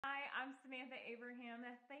Hi, I'm Samantha Abraham.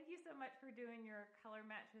 Thank you so much for doing your color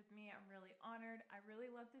match with me. I'm really honored. I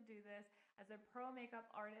really love to do this. As a pro makeup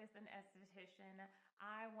artist and esthetician,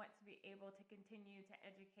 I want to be able to continue to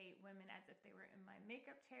educate women as if they were in my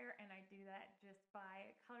makeup chair, and I do that just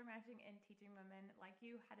by color matching and teaching women like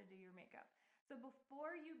you how to do your makeup. So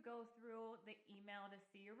before you go through the email to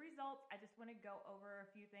see your results, I just want to go over a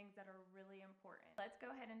few things that are really important. Let's go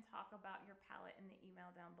ahead and talk about your palette in the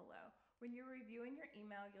email down below. When you're reviewing your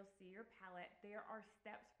email, you'll see your palette. There are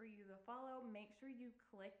steps for you to follow. Make sure you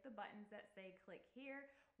click the buttons that say click here.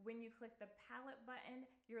 When you click the palette button,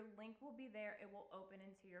 your link will be there. It will open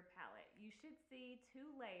into your palette. You should see 2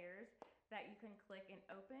 layers that you can click and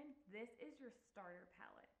open. This is your starter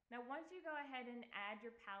palette. Now, once you go ahead and add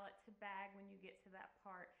your palette to bag, when you get to that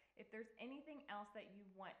part, if there's anything else that you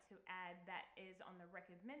want to add that is on the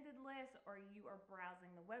recommended list or you are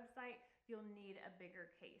browsing the website, you'll need a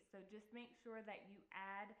bigger case. So just make sure that you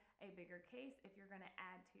add a bigger case if you're gonna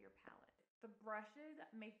add to your palette. The brushes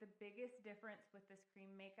make the biggest difference with this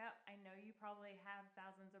cream makeup. I know you probably have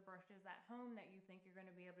thousands of brushes at home that you think you're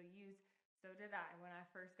gonna be able to use. So did I when I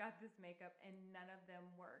first got this makeup, and none of them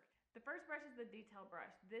work. The first brush is the detail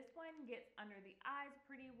brush. This one gets under the eyes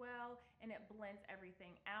pretty well and it blends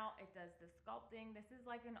everything out. It does the sculpting. This is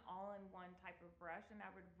like an all-in-one type of brush, and I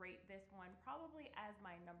would rate this one probably as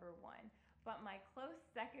my number 1. But my close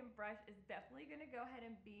second brush is definitely gonna go ahead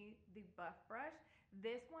and be the buff brush.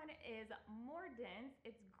 This one is more dense.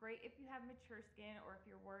 It's great if you have mature skin or if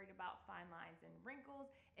you're worried about fine lines and wrinkles.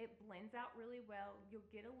 It blends out really well. You'll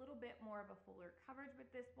get a little bit more of a fuller coverage with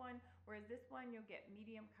this one, whereas this one you'll get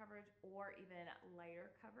medium coverage or even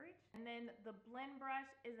lighter coverage. And then the blend brush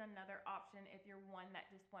is another option if you're one that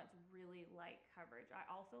just wants really light coverage. I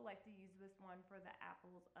also like to use this one for the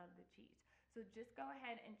apples of the cheeks. So just go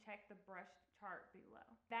ahead and check the brush chart below.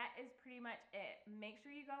 That is pretty much it. Make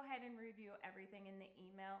sure you go ahead and review everything in the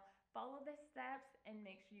email. Follow the steps and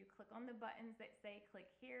make sure you click on the buttons that say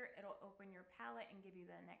click here. It'll open your palette and give you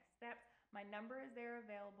the next steps. My number is there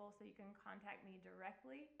available so you can contact me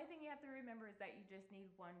directly. The thing you have to remember is that you just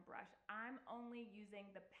need 1 brush. I'm only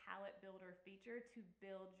using the palette builder feature to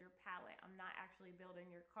build your palette. I'm not actually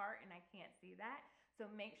building your cart, and I can't see that. So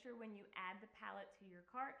make sure when you add the palette to your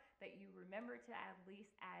cart that you remember to at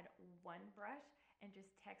least add 1 brush, and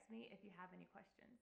just text me if you have any questions.